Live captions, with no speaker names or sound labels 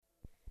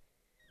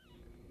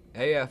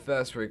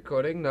AFS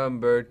recording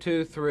number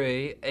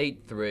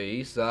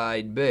 2383,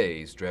 side B,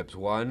 strips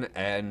 1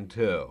 and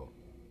 2.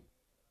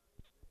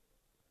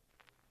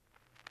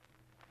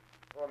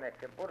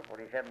 Suomeksi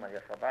purpuri semmoinen,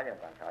 jossa on paljon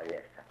kansaa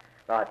yhdessä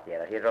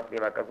lattialla. Siinä sopii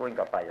vaikka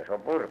kuinka paljon, se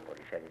on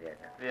purpuri sen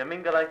yhdessä. Ja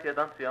minkälaisia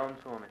tanssia on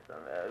Suomessa?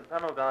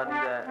 Sanokaa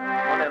niitä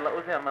monella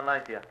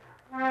useammanlaisia.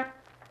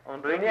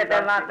 On Minä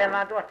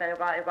pellaan tuosta,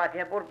 joka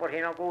siihen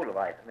purpuriin on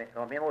kuuluva.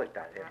 Minä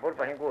muistan sen,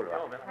 purpuriin kuuluva.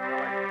 Joo, pelaa.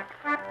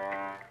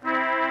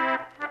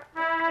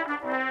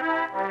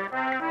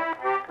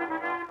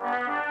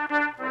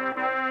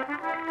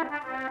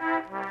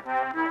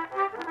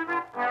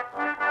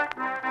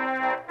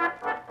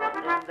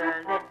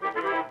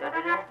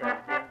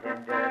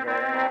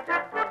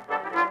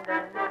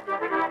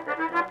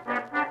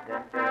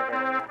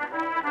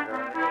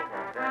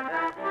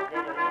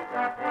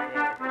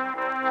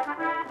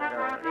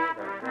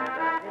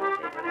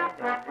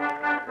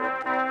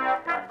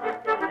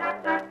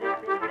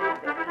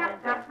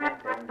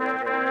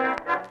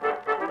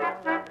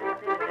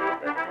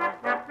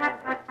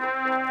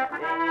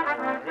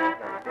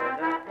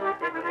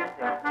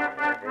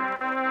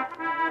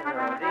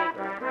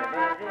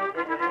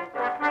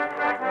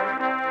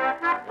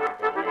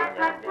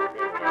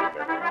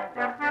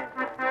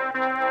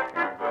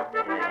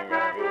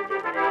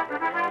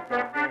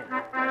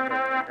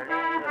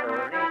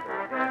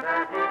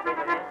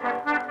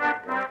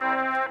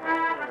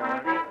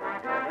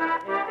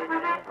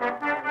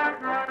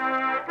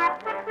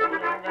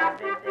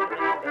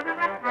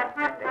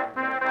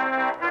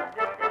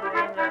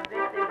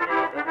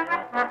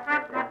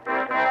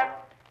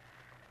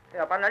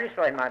 Panna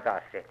listoimaan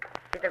taas se.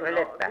 Sitten kun se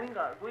leppää.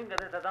 Kuinka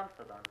tätä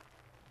tanssataan?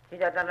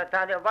 Sitä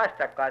tannataan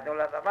vastakkain,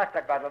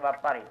 vastakkain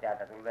pari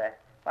täältä tulee.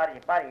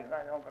 Pari,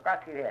 onko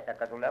kaksi yhdessä,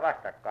 jotka tulee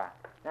vastakkain.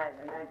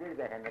 Näin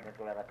kylkeisen ne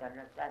tulevat.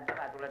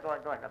 Tämä tulee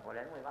toista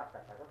puolella, noin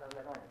vastakkain, tuolta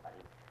tulee toinen pari.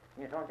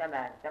 Niin se on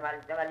tämä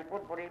oli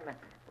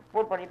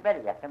purpurin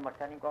peliä,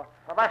 semmoista niinku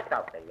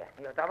vastauspeliä,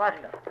 jota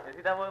vastaan. Ja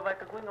sitä voi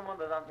vaikka kuinka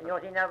monta tanssia? Joo,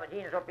 siinä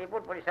sopii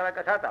purpurissa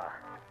vaikka 100.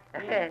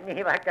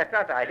 Niin vaikka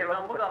 100. Se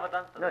on mukava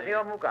tanssata. No se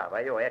on mukava,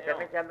 joo. Ja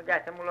se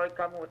mikä se mulla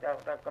olikaan muuta,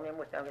 koska minä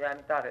muistan, mitä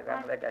minä taas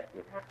mulle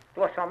käski.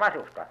 Tuossa on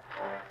masuska.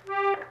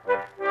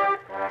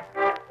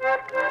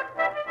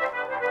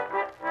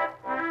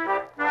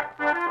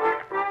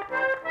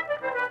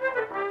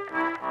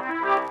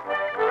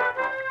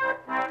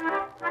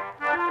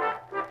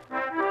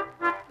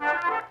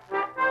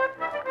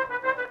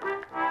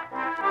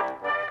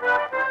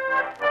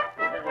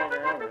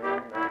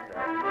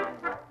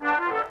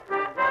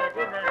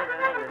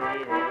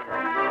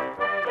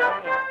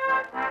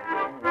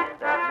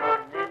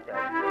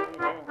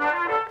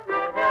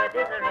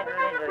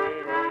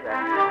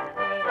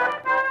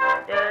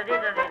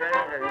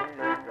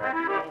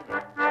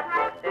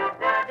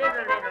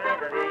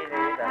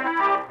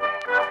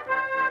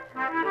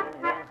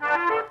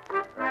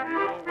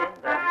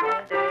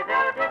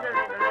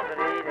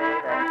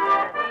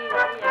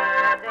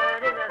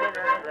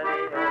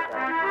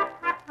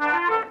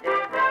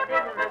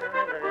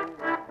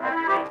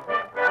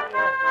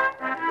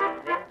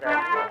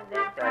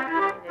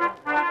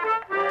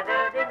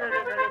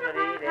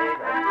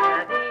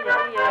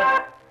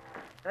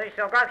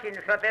 Se on kaksi,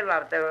 nyt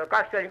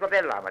kaksi on niin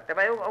pelaamatta,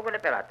 vai onko ne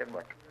pelattu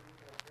vuotta?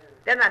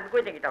 Tämä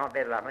kuitenkin tämä on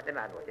pelaamatta,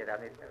 tämä vuotta, jota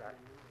nyt pelaa.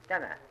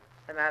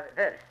 Tämä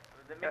förs.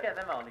 Mikä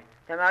tämä oli?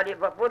 Tämä oli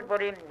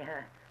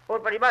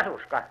purpuri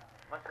masuska.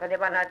 Kun ne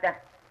vanhaa, että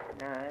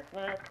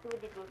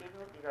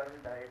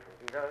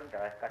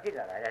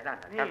sillä lailla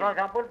tanssat.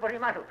 Se on purpuri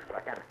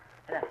masuska, tämä.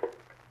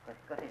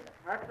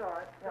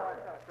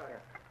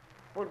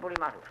 Purpuri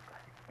masuska.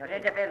 No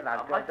se pelaa,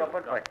 tuo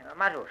purpuri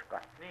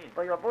masuska. Niin.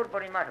 Tuo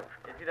purpuri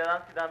masuska. Ja sitä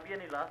tanssitaan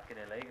pienillä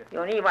askeleilla, eikö?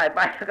 Joo niin vai,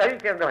 paikka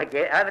yksi on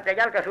oikein. Aivan, että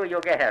jalka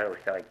sujuu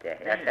kesäluusta oikein.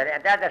 Niin. Ja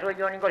täältä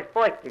sujuu niin kuin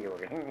poikki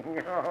juuri.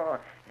 Joo,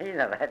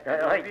 siinä vai, että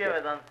Se on oikein.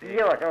 sievä tanssi.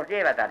 Joo, se on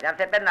sievä tanssi. Ja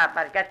se pennaa,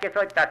 käske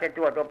soittaa sen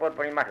tuo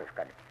purpurin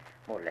masuskan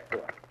mulle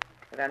tuo.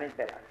 Tätä nyt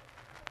pelaa.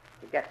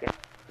 Käske.